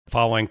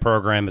Following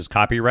program is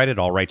copyrighted.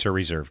 All rights are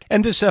reserved.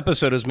 And this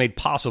episode is made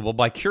possible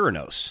by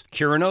Curanos.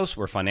 Curanos,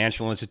 where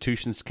financial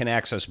institutions can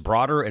access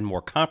broader and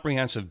more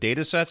comprehensive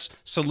data sets,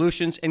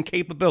 solutions, and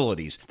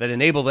capabilities that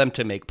enable them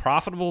to make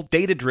profitable,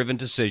 data-driven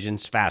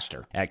decisions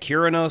faster. At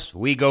Curanos,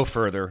 we go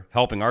further,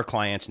 helping our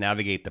clients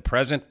navigate the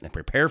present and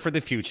prepare for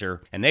the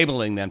future,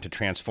 enabling them to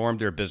transform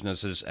their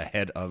businesses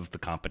ahead of the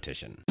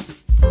competition.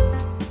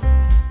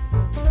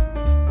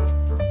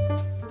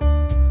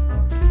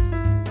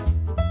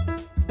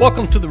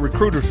 Welcome to the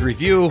Recruiter's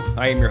Review.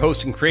 I am your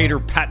host and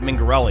creator, Pat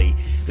Mingarelli.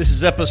 This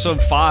is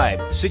episode 5,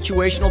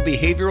 Situational,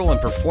 Behavioral,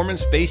 and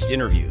Performance-Based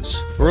Interviews.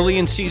 Early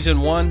in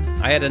season 1,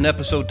 I had an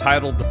episode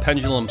titled The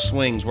Pendulum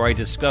Swings, where I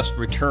discussed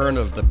return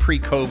of the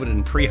pre-COVID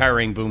and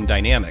pre-hiring boom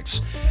dynamics.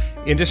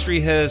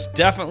 Industry has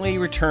definitely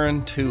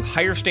returned to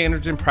higher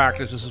standards and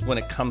practices when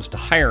it comes to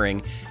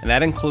hiring, and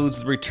that includes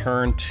the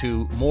return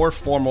to more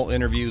formal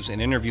interviews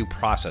and interview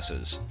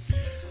processes.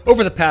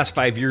 Over the past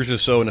 5 years or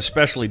so, and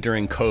especially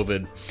during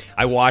COVID,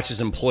 I watched as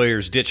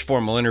employers ditch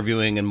formal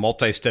interviewing and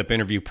multi-step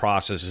interview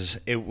processes.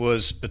 It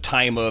was the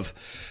time of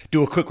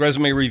do a quick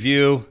resume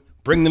review,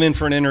 bring them in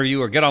for an interview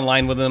or get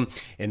online with them,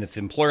 and if the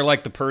employer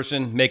liked the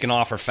person, make an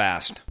offer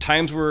fast.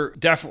 Times were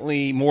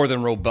definitely more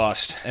than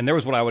robust, and there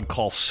was what I would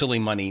call silly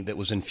money that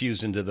was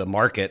infused into the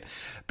market.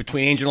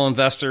 Between angel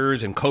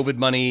investors and COVID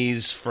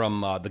monies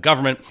from the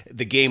government,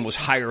 the game was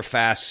hire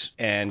fast,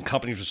 and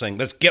companies were saying,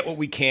 let's get what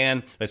we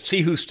can, let's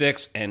see who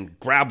sticks, and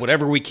grab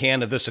whatever we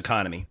can of this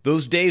economy.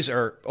 Those days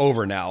are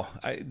over now.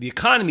 The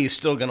economy is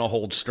still going to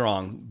hold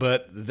strong,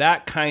 but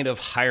that kind of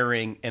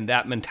hiring and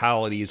that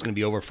mentality is going to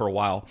be over for a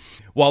while.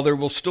 While there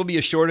will still be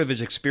a shortage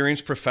of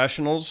experienced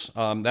professionals,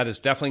 that is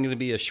definitely going to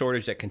be a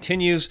shortage that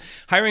continues.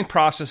 Hiring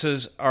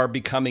processes are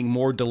becoming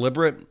more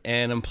deliberate,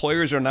 and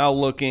employers are now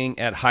looking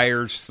at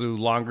hires through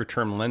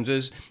longer-term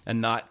lenses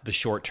and not the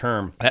short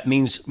term. That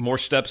means more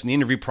steps in the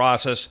interview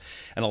process,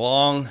 and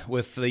along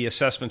with the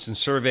assessments and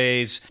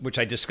surveys, which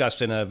I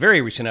discussed in a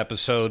very recent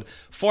episode,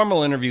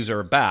 formal interviews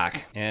are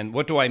back. And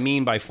what do I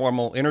mean by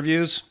formal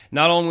interviews?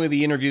 Not only will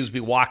the interviews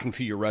be walking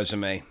through your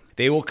resume,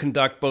 they will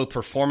conduct both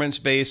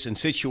performance-based and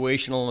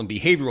situational and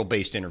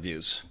behavioral-based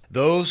interviews.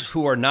 Those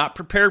who are not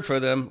prepared for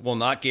them will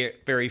not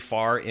get very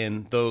far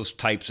in those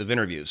types of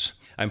interviews.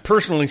 I'm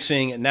personally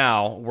seeing it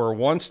now where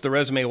once the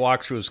resume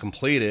walkthrough is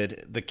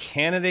completed, the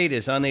candidate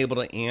is unable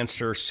to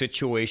answer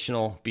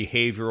situational,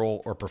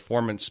 behavioral, or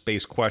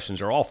performance-based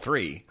questions, or all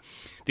three.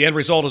 The end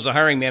result is a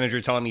hiring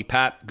manager telling me,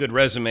 Pat, good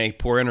resume,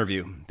 poor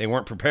interview. They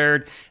weren't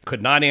prepared,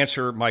 could not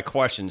answer my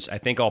questions. I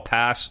think I'll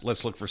pass.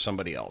 Let's look for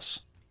somebody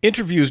else.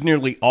 Interviews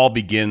nearly all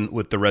begin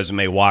with the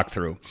resume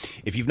walkthrough.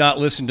 If you've not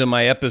listened to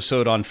my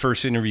episode on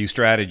first interview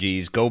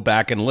strategies, go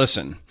back and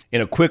listen. In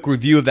a quick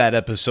review of that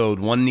episode,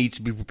 one needs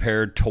to be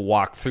prepared to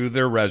walk through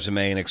their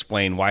resume and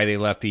explain why they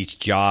left each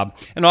job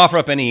and offer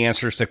up any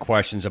answers to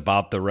questions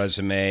about the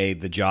resume,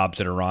 the jobs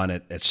that are on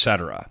it,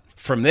 etc.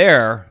 From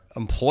there,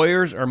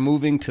 employers are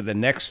moving to the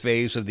next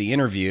phase of the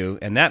interview,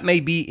 and that may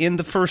be in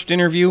the first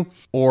interview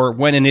or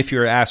when and if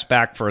you're asked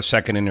back for a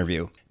second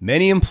interview.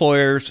 Many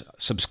employers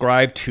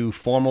subscribe to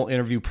formal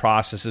interview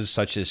processes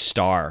such as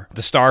STAR.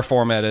 The STAR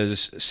format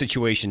is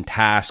situation,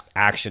 task,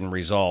 action,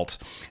 result.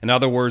 In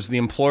other words, the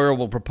employer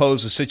will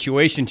propose a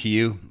situation to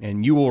you,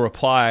 and you will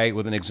reply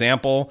with an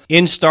example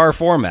in STAR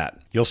format.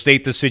 You'll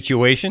state the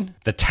situation,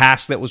 the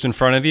task that was in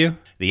front of you,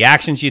 the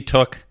actions you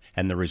took,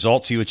 and the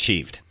results you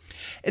achieved.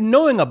 And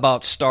knowing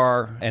about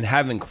STAR and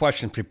having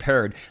questions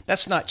prepared,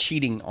 that's not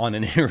cheating on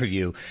an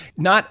interview.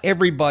 Not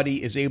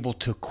everybody is able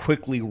to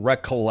quickly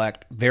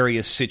recollect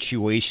various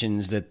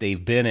situations that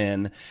they've been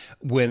in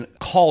when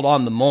called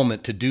on the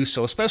moment to do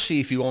so, especially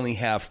if you only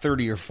have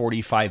 30 or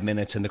 45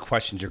 minutes and the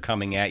questions are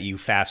coming at you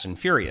fast and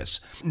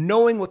furious.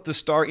 Knowing what the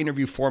STAR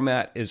interview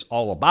format is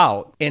all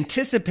about,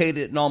 anticipate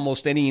it in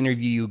almost any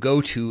interview you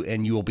go to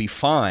and you will be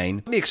fine.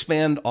 Let me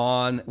expand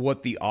on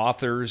what the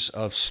authors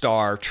of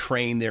STAR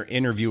train their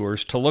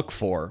interviewers to look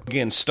for.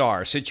 Again,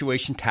 STAR,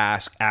 situation,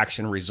 task,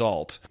 action,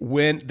 result.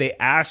 When they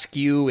ask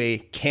you a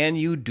can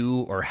you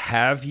do or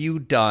have you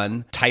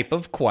done type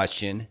of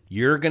question,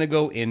 you're going to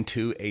go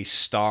into a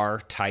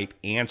STAR type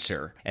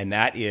answer. And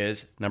that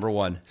is, number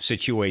one,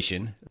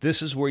 situation.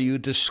 This is where you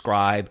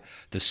describe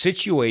the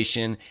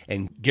situation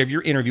and give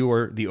your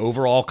interviewer the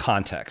overall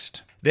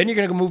context. Then you're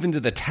going to move into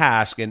the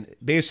task, and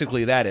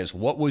basically that is,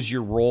 what was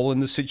your role in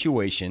the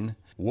situation?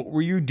 What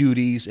were your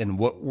duties and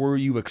what were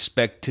you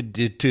expected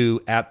to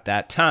do at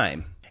that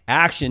time?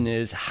 Action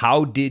is,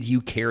 how did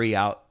you carry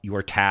out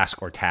your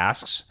task or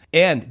tasks?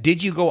 And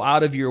did you go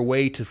out of your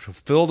way to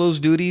fulfill those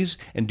duties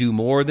and do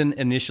more than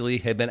initially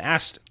had been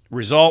asked?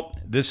 Result,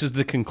 this is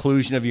the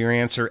conclusion of your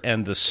answer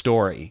and the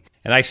story.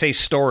 And I say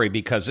story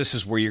because this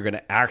is where you're going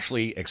to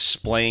actually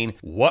explain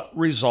what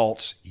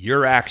results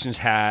your actions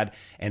had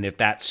and if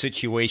that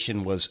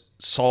situation was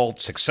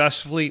solved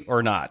successfully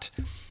or not.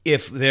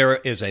 If there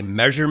is a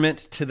measurement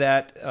to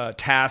that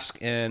task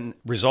and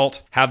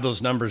result, have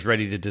those numbers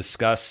ready to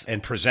discuss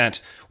and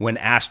present when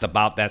asked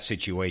about that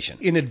situation.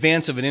 In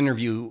advance of an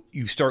interview,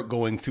 you start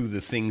going through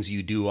the things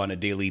you do on a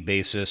daily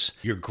basis,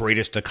 your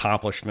greatest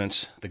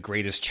accomplishments, the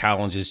greatest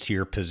challenges to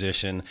your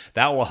position.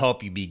 That will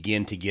help you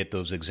begin to get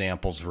those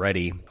examples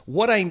ready.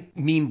 What I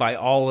mean by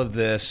all of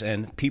this,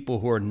 and people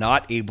who are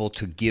not able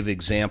to give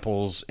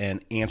examples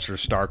and answer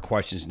STAR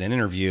questions in an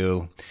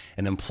interview,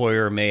 an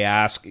employer may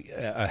ask,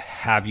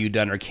 have you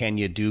done or can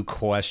you do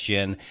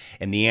question?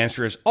 And the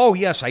answer is, oh,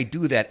 yes, I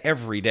do that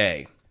every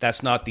day.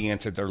 That's not the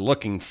answer they're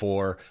looking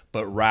for,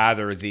 but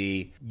rather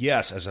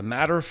yes, as a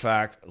matter of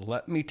fact,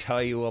 let me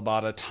tell you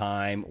about a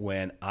time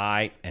when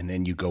and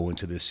then you go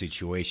into this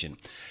situation.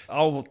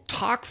 I'll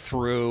talk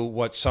through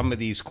what some of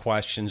these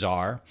questions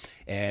are,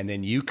 and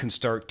then you can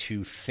start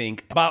to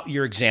think about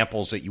your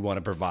examples that you want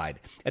to provide.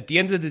 At the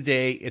end of the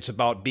day, it's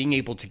about being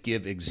able to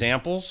give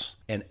examples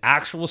and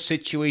actual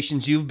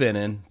situations you've been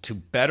in to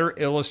better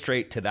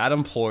illustrate to that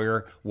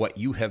employer what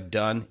you have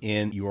done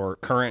in your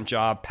current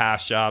job,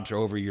 past jobs, or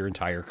over your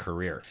entire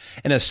career.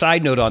 And a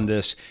side note on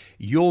this,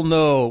 you'll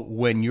know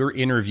when your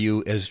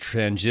interview is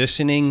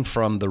transitioning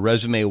from the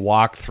resume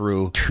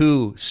walkthrough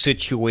to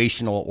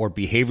situational or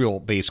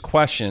behavioral-based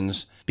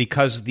questions,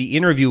 because the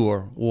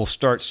interviewer will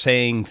start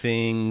saying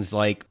things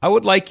like, I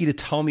would like you to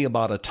tell me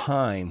about a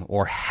time,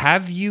 or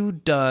have you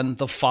done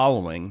the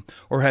following,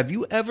 or have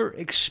you ever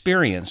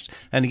experienced,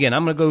 and again,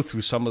 I'm going to go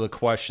through some of the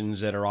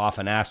questions that are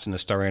often asked in the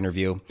STAR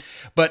interview,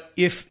 but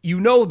if you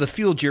know the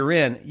field you're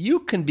in, you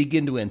can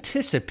begin to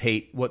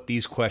anticipate what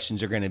these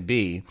questions are going to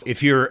be.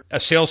 If you're a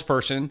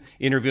salesperson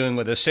interviewing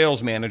with a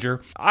sales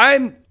manager,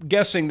 I'm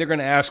guessing they're going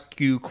to ask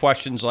you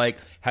questions like,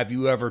 have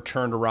you ever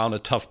turned around a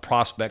tough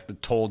prospect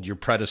that told your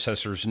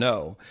predecessors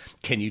no?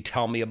 Can you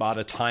tell me about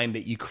a time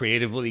that you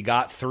creatively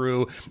got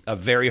through a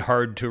very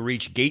hard to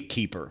reach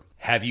gatekeeper?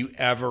 Have you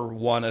ever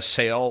won a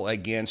sale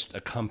against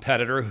a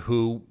competitor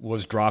who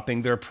was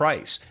dropping their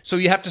price? So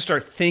you have to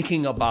start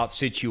thinking about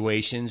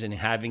situations and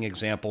having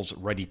examples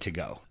ready to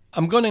go.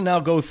 I'm going to now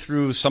go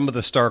through some of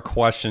the STAR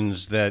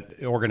questions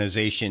that the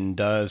organization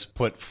does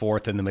put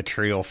forth in the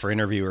material for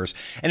interviewers.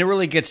 And it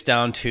really gets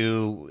down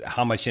to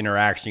how much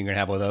interaction you're going to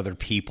have with other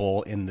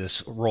people in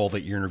this role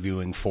that you're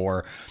interviewing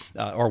for,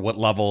 or what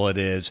level it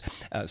is.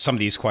 Some of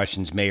these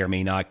questions may or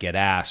may not get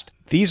asked.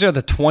 These are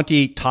the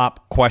 20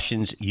 top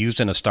questions used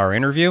in a STAR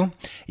interview.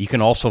 You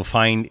can also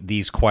find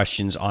these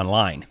questions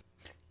online.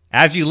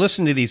 As you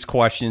listen to these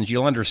questions,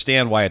 you'll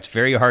understand why it's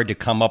very hard to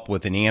come up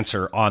with an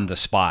answer on the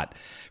spot.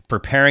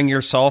 Preparing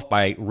yourself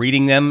by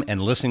reading them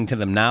and listening to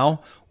them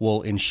now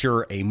will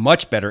ensure a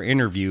much better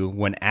interview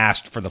when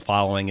asked for the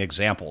following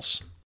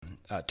examples.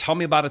 Tell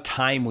me about a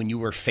time when you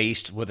were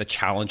faced with a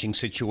challenging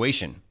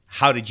situation.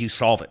 How did you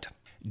solve it?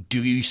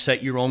 Do you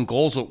set your own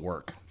goals at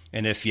work?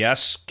 And if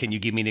yes, can you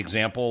give me an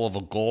example of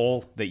a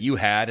goal that you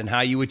had and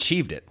how you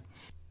achieved it?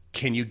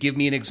 Can you give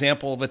me an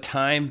example of a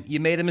time you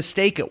made a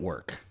mistake at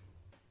work?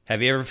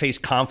 Have you ever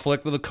faced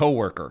conflict with a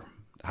coworker?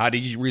 How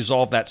did you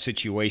resolve that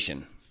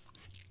situation?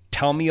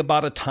 Tell me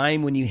about a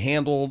time when you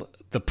handled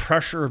the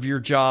pressure of your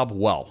job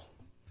well.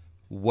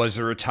 Was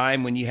there a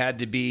time when you had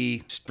to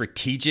be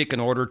strategic in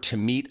order to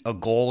meet a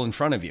goal in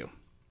front of you?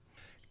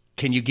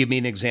 Can you give me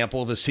an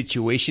example of a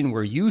situation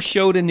where you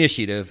showed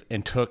initiative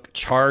and took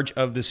charge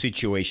of the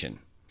situation?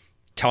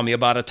 Tell me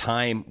about a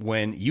time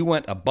when you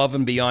went above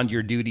and beyond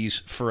your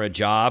duties for a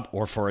job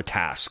or for a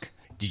task.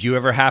 Did you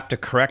ever have to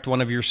correct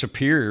one of your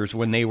superiors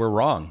when they were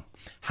wrong?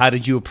 How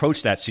did you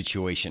approach that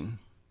situation?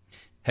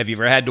 Have you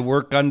ever had to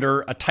work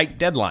under a tight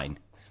deadline?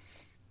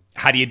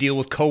 How do you deal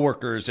with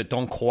coworkers that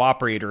don't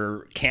cooperate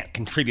or can't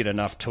contribute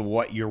enough to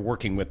what you're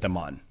working with them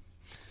on?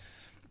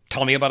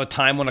 Tell me about a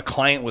time when a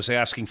client was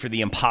asking for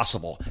the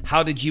impossible.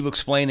 How did you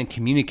explain and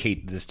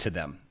communicate this to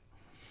them?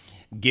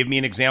 Give me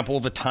an example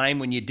of a time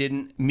when you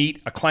didn't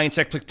meet a client's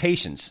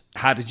expectations.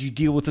 How did you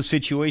deal with the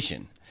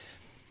situation?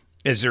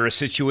 Is there a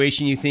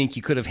situation you think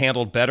you could have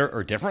handled better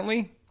or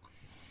differently?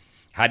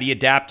 How do you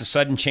adapt to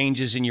sudden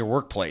changes in your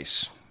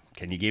workplace?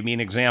 Can you give me an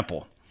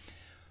example?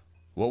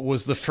 What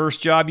was the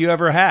first job you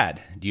ever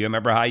had? Do you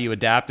remember how you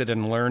adapted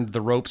and learned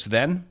the ropes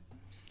then?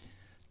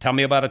 Tell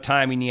me about a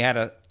time when you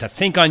had to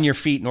think on your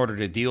feet in order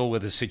to deal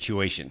with a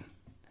situation.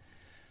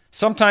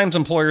 Sometimes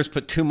employers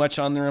put too much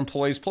on their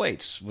employees'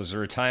 plates. Was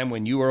there a time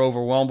when you were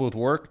overwhelmed with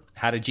work?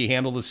 How did you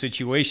handle the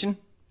situation?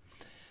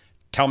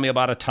 Tell me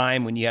about a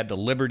time when you had the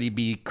liberty to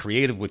be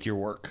creative with your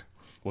work.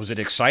 Was it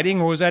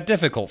exciting or was that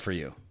difficult for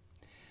you?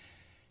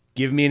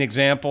 Give me an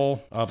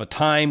example of a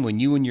time when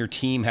you and your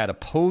team had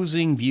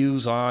opposing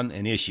views on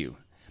an issue.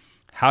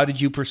 How did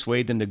you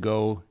persuade them to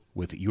go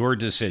with your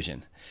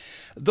decision?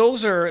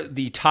 Those are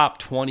the top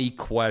 20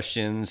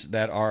 questions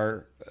that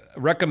are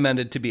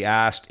recommended to be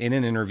asked in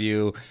an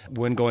interview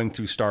when going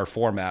through STAR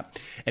format.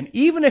 And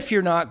even if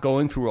you're not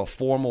going through a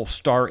formal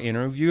STAR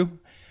interview,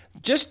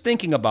 Just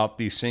thinking about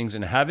these things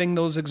and having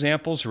those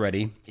examples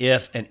ready,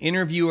 if an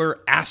interviewer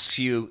asks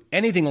you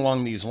anything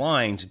along these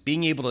lines,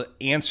 being able to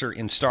answer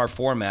in STAR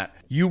format,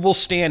 you will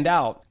stand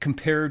out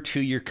compared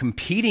to your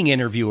competing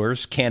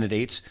interviewers,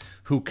 candidates,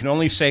 who can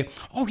only say,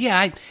 oh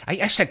yeah,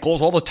 I set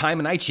goals all the time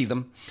and I achieve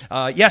them.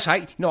 Yes,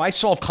 I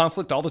solve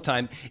conflict all the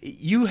time.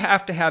 You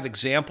have to have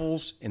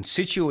examples and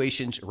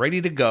situations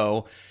ready to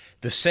go.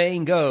 The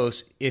saying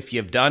goes, if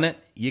you've done it,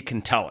 you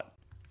can tell it.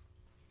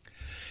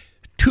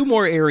 Two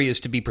more areas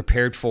to be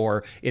prepared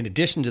for in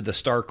addition to the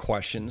STAR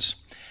questions.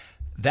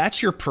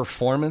 That's your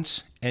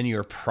performance and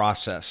your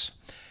process.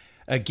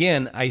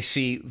 Again, I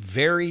see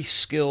very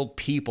skilled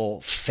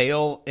people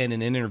fail in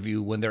an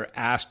interview when they're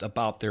asked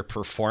about their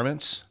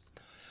performance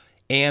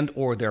and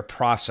or their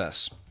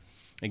process.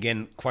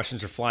 Again,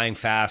 questions are flying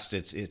fast.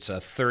 It's a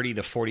 30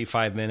 to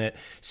 45 minute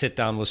sit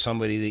down with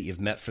somebody that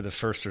you've met for the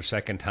first or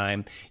second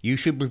time. You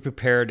should be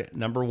prepared,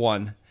 number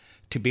one,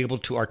 to be able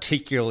to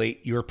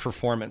articulate your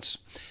performance.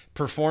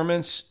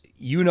 Performance,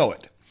 you know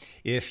it.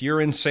 If you're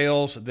in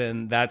sales,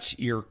 then that's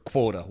your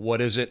quota.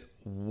 What is it?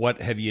 What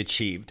have you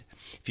achieved?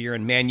 If you're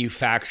in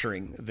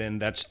manufacturing, then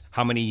that's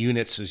how many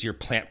units is your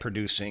plant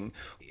producing.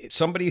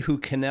 Somebody who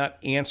cannot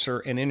answer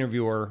an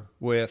interviewer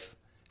with,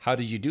 how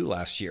did you do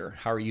last year?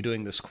 How are you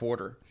doing this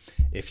quarter?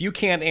 If you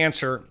can't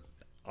answer,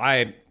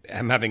 I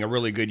am having a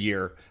really good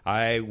year.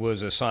 I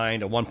was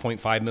assigned a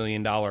 $1.5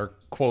 million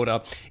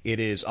quota. It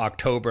is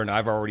October, and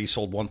I've already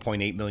sold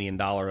 $1.8 million.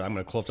 I'm going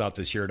to close out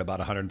this year at about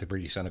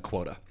 130% of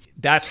quota.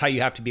 That's how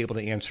you have to be able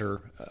to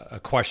answer a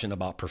question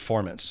about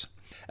performance.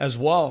 As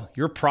well,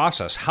 your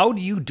process. How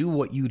do you do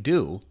what you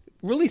do?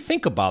 Really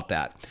think about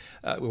that.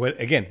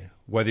 Again,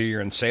 whether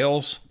you're in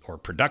sales or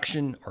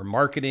production or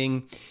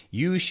marketing,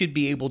 you should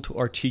be able to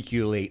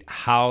articulate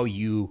how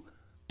you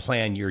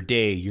plan your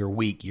day, your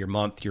week, your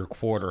month, your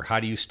quarter. How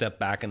do you step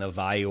back and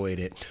evaluate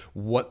it?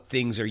 What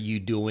things are you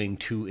doing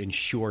to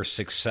ensure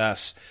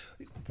success?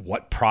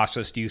 What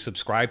process do you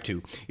subscribe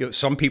to?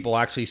 Some people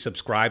actually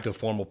subscribe to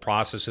formal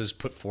processes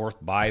put forth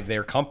by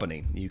their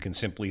company. You can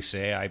simply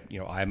say,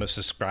 I'm a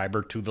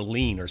subscriber to the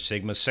Lean or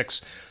Sigma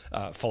 6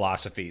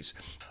 philosophies.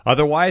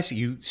 Otherwise,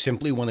 you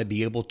simply want to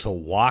be able to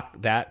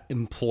walk that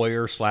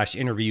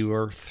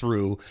employer/interviewer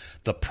through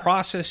the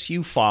process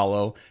you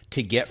follow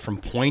to get from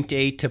point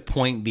A to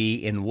point B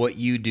in what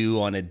you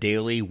do on a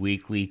daily,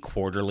 weekly,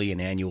 quarterly,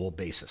 and annual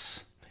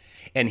basis.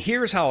 And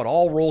here's how it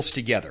all rolls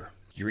together.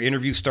 Your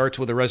interview starts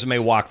with a resume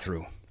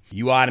walkthrough.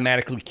 You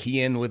automatically key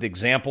in with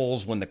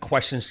examples when the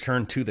questions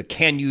turn to the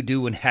can you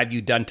do and have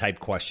you done type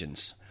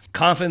questions.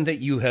 Confident that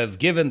you have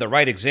given the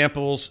right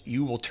examples,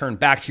 you will turn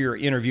back to your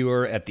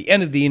interviewer at the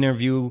end of the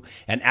interview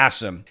and ask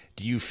them,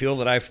 do you feel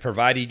that I've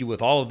provided you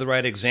with all of the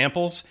right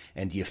examples?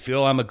 And do you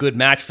feel I'm a good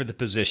match for the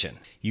position?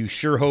 You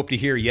sure hope to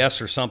hear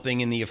yes or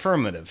something in the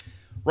affirmative.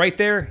 Right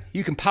there,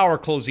 you can power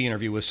close the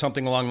interview with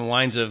something along the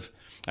lines of,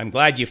 I'm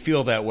glad you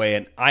feel that way,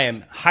 and I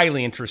am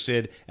highly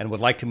interested and would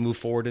like to move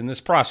forward in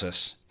this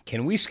process.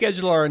 Can we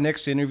schedule our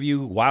next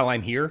interview while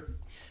I'm here?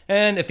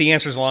 And if the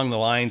answer is along the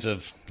lines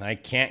of, I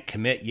can't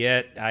commit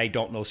yet, I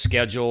don't know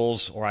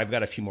schedules, or I've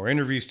got a few more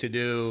interviews to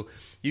do,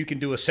 you can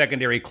do a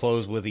secondary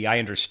close with the I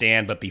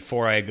understand, but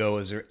before I go,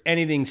 is there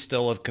anything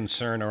still of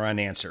concern or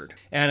unanswered?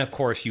 And of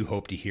course, you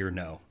hope to hear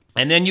no.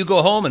 And then you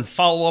go home and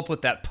follow up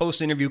with that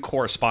post-interview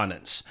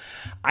correspondence.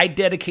 I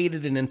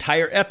dedicated an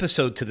entire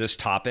episode to this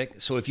topic,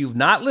 so if you've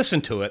not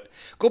listened to it,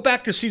 go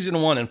back to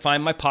Season 1 and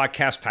find my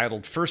podcast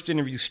titled First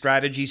Interview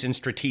Strategies and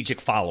Strategic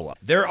Follow-Up.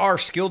 There are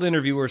skilled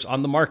interviewers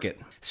on the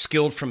market,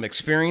 skilled from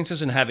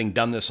experiences and having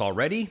done this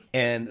already,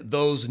 and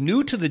those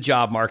new to the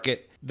job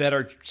market that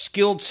are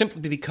skilled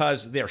simply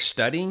because they're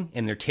studying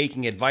and they're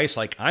taking advice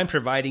like I'm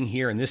providing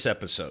here in this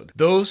episode.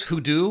 Those who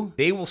do,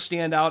 they will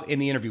stand out in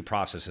the interview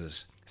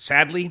processes.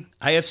 Sadly,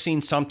 I have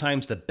seen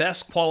sometimes the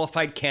best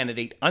qualified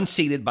candidate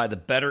unseated by the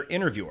better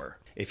interviewer.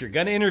 If you're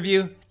going to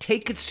interview,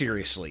 take it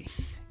seriously.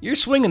 You're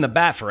swinging the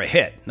bat for a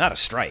hit, not a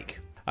strike.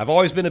 I've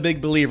always been a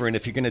big believer in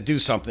if you're going to do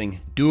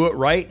something, do it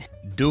right,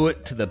 do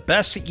it to the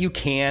best that you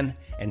can,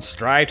 and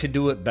strive to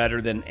do it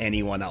better than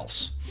anyone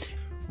else.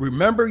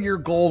 Remember your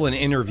goal in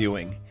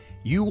interviewing.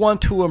 You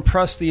want to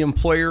impress the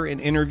employer in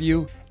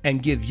interview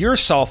and give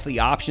yourself the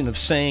option of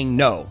saying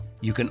no.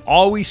 You can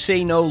always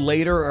say no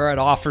later or at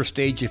offer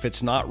stage if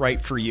it's not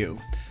right for you.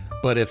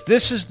 But if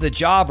this is the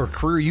job or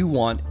career you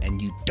want and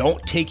you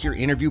don't take your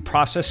interview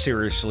process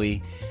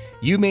seriously,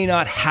 you may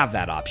not have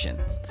that option.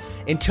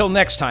 Until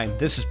next time,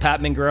 this is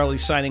Pat Mingarelli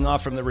signing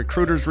off from the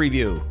Recruiter's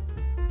Review.